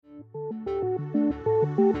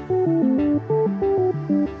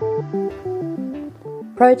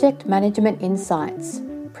Project Management Insights,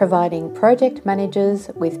 providing project managers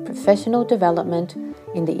with professional development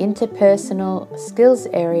in the interpersonal skills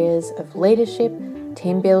areas of leadership,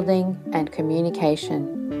 team building, and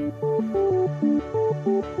communication.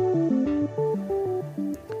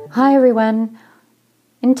 Hi everyone.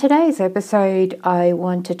 In today's episode, I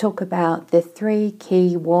want to talk about the 3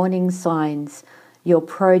 key warning signs your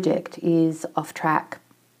project is off track.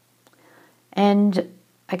 And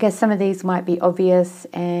I guess some of these might be obvious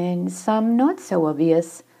and some not so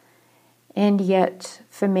obvious. And yet,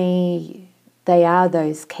 for me, they are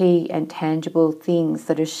those key and tangible things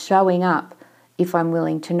that are showing up if I'm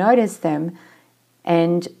willing to notice them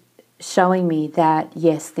and showing me that,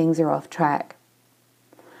 yes, things are off track.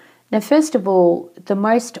 Now, first of all, the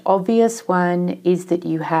most obvious one is that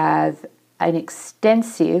you have an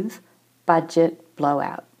extensive budget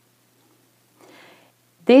blowout.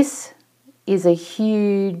 This is a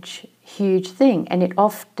huge thing, and it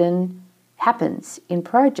often happens in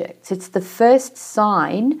projects. It's the first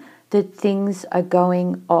sign that things are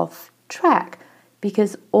going off track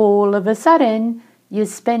because all of a sudden you're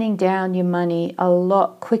spending down your money a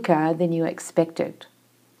lot quicker than you expected.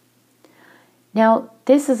 Now,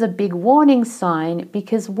 this is a big warning sign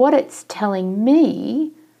because what it's telling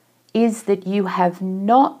me is that you have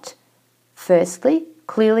not, firstly,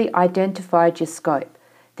 clearly identified your scope.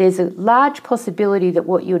 There's a large possibility that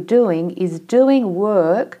what you're doing is doing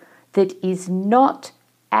work that is not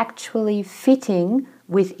actually fitting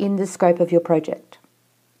within the scope of your project.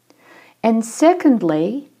 And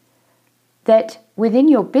secondly, that within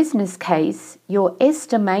your business case, your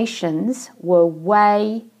estimations were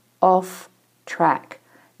way off track.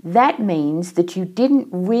 That means that you didn't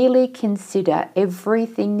really consider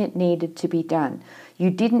everything that needed to be done. You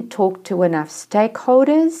didn't talk to enough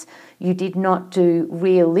stakeholders. You did not do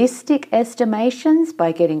realistic estimations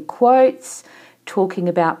by getting quotes, talking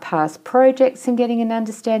about past projects and getting an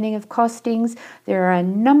understanding of costings. There are a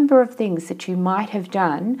number of things that you might have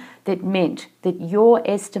done that meant that your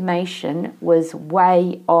estimation was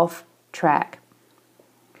way off track.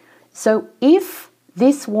 So if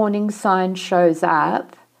this warning sign shows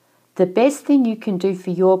up, the best thing you can do for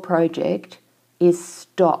your project is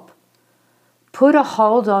stop. Put a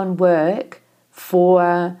hold on work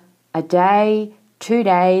for a day, 2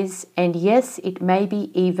 days, and yes, it may be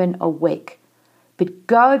even a week. But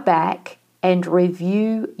go back and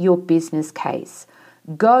review your business case.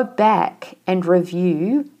 Go back and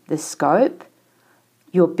review the scope,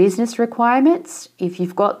 your business requirements, if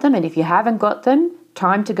you've got them, and if you haven't got them,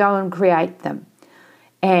 time to go and create them.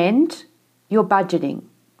 And your budgeting.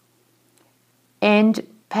 And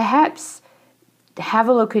perhaps have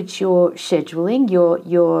a look at your scheduling,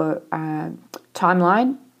 your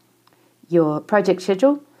timeline, your project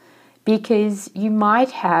schedule, because you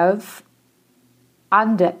might have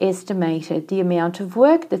underestimated the amount of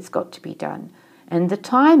work that's got to be done and the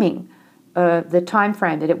timing, the time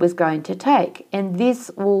frame that it was going to take. And this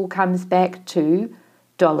all comes back to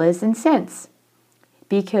dollars and cents,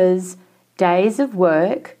 because days of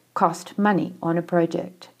work cost money on a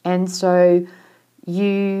project. And so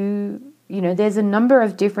you know, there's a number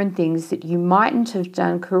of different things that you mightn't have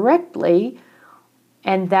done correctly,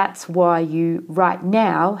 and that's why you right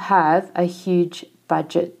now have a huge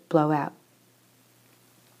budget blowout.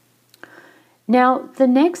 Now, the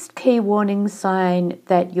next key warning sign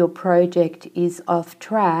that your project is off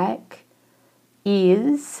track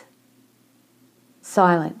is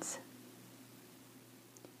silence.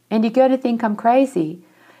 And you're going to think I'm crazy,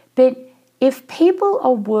 but if people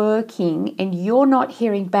are working and you're not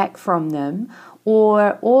hearing back from them,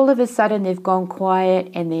 or all of a sudden they've gone quiet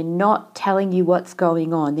and they're not telling you what's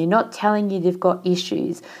going on, they're not telling you they've got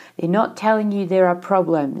issues, they're not telling you there are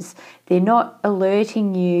problems, they're not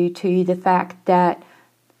alerting you to the fact that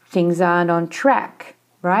things aren't on track,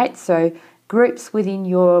 right? So groups within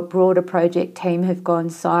your broader project team have gone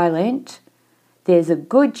silent, there's a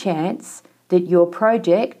good chance that your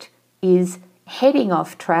project is heading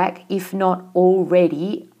off track, if not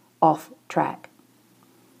already off track.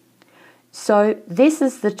 So this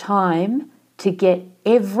is the time to get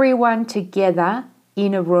everyone together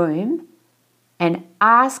in a room and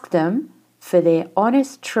ask them for their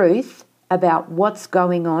honest truth about what's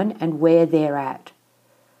going on and where they're at.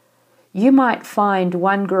 You might find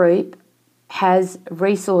one group has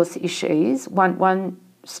resource issues, one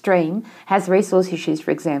stream has resource issues,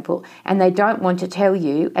 for example, and they don't want to tell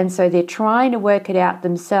you, and so they're trying to work it out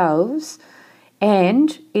themselves,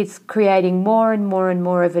 and it's creating more and more and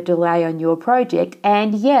more of a delay on your project,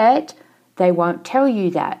 and yet they won't tell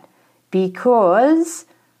you that because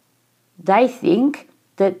they think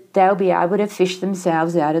that they'll be able to fish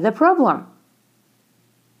themselves out of the problem.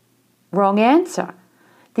 Wrong answer.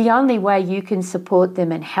 The only way you can support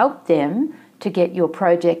them and help them to get your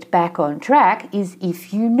project back on track is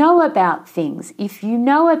if you know about things, if you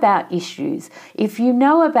know about issues, if you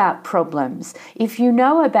know about problems, if you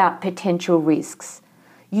know about potential risks.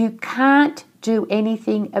 You can't do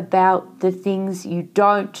anything about the things you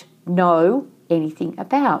don't know anything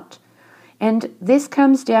about. And this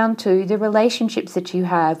comes down to the relationships that you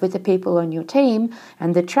have with the people on your team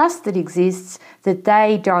and the trust that exists that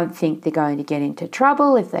they don't think they're going to get into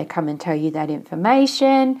trouble if they come and tell you that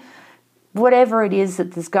information, whatever it is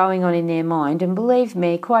that is going on in their mind. And believe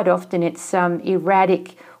me, quite often it's some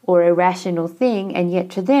erratic or irrational thing, and yet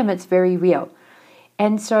to them it's very real.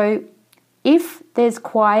 And so if there's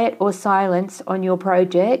quiet or silence on your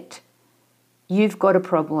project, you've got a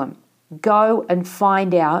problem. Go and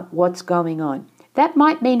find out what's going on. That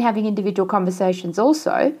might mean having individual conversations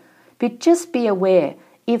also, but just be aware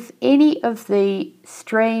if any of the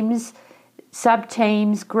streams,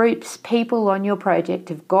 sub-teams, groups, people on your project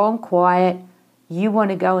have gone quiet, you want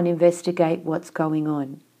to go and investigate what's going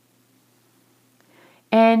on.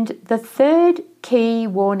 And the third key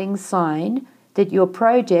warning sign that your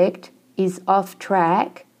project is off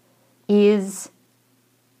track is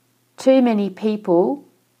too many people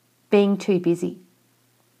being too busy.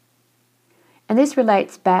 And this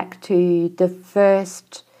relates back to the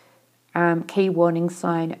first key warning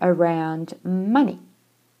sign around money.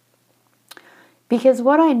 Because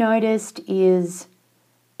what I noticed is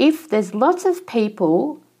if there's lots of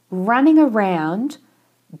people running around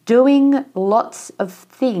doing lots of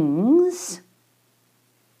things,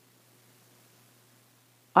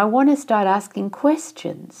 I want to start asking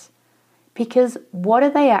questions. Because what are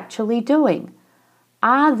they actually doing?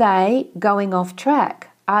 Are they going off track?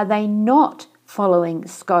 Are they not following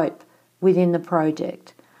scope within the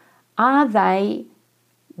project? Are they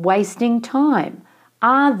wasting time?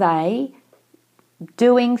 Are they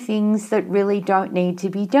doing things that really don't need to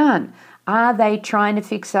be done? Are they trying to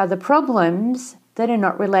fix other problems that are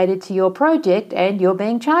not related to your project and you're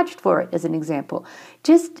being charged for it, as an example?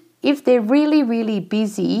 Just if they're really, really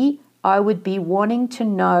busy, I would be wanting to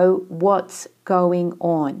know what's going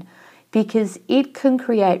on, because it can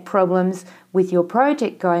create problems with your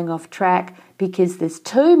project going off track because there's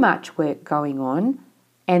too much work going on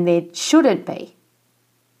and there shouldn't be.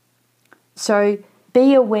 So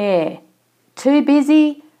be aware, too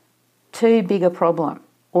busy, too big a problem,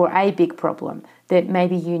 or a big problem that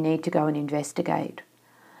maybe you need to go and investigate.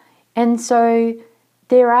 And so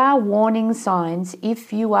there are warning signs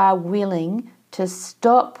if you are willing to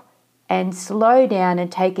stop and slow down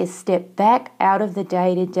and take a step back out of the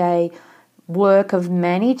day-to-day work of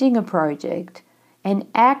managing a project and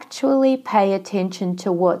actually pay attention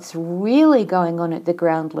to what's really going on at the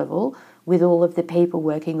ground level with all of the people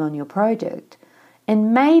working on your project.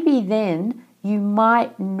 And maybe then you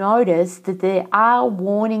might notice that there are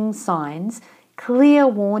warning signs, clear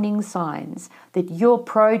warning signs that your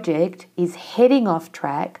project is heading off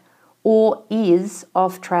track or is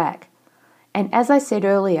off track. And as I said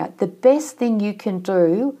earlier, the best thing you can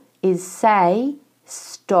do is say,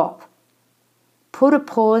 stop. Put a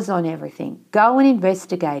pause on everything. Go and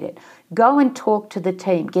investigate it. Go and talk to the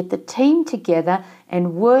team. Get the team together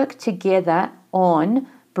and work together on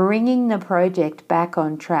bringing the project back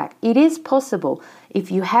on track. It is possible.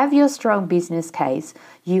 If you have your strong business case,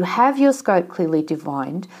 you have your scope clearly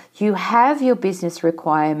defined, you have your business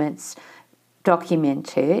requirements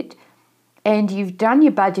documented, and you've done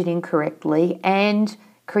your budgeting correctly and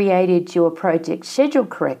created your project schedule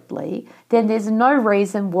correctly, then there's no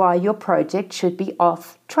reason why your project should be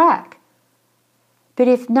off track. But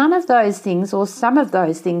if none of those things or some of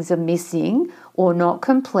those things are missing or not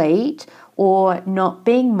complete or not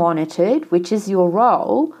being monitored, which is your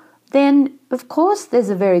role, then of course there's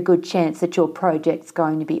a very good chance that your project's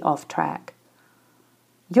going to be off track.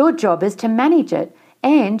 Your job is to manage it,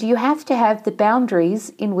 and you have to have the boundaries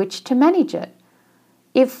in which to manage it.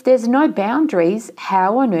 If there's no boundaries,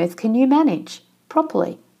 how on earth can you manage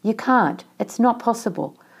properly? You can't. It's not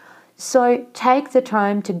possible. So take the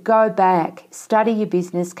time to go back, study your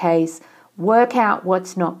business case, work out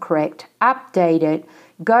what's not correct, update it,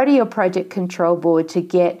 go to your project control board to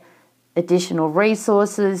get additional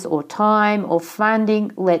resources or time or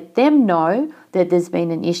funding. Let them know that there's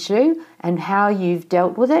been an issue and how you've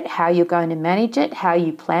dealt with it, how you're going to manage it, how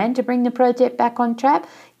you plan to bring the project back on track.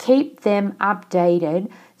 Keep them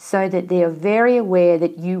updated so that they are very aware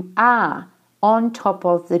that you are on top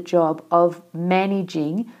of the job of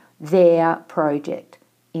managing their project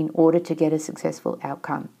in order to get a successful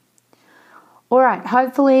outcome. All right,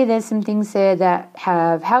 hopefully there's some things there that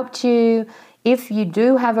have helped you. If you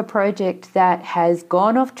do have a project that has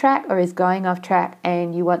gone off track or is going off track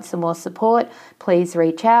and you want some more support, please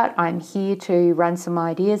reach out. I'm here to run some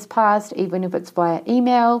ideas past, even if it's via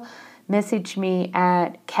email. Message me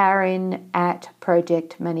at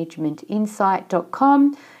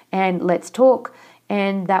karen@projectmanagementinsight.com and let's talk.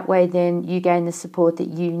 And that way then you gain the support that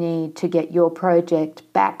you need to get your project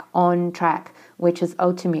back on track, which is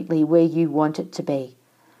ultimately where you want it to be.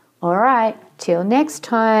 All right, till next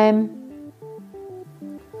time.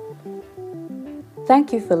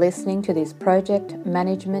 Thank you for listening to this Project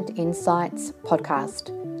Management Insights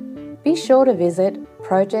podcast. Be sure to visit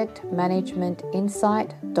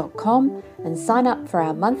projectmanagementinsight.com and sign up for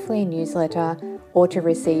our monthly newsletter or to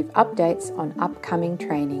receive updates on upcoming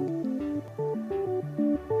training.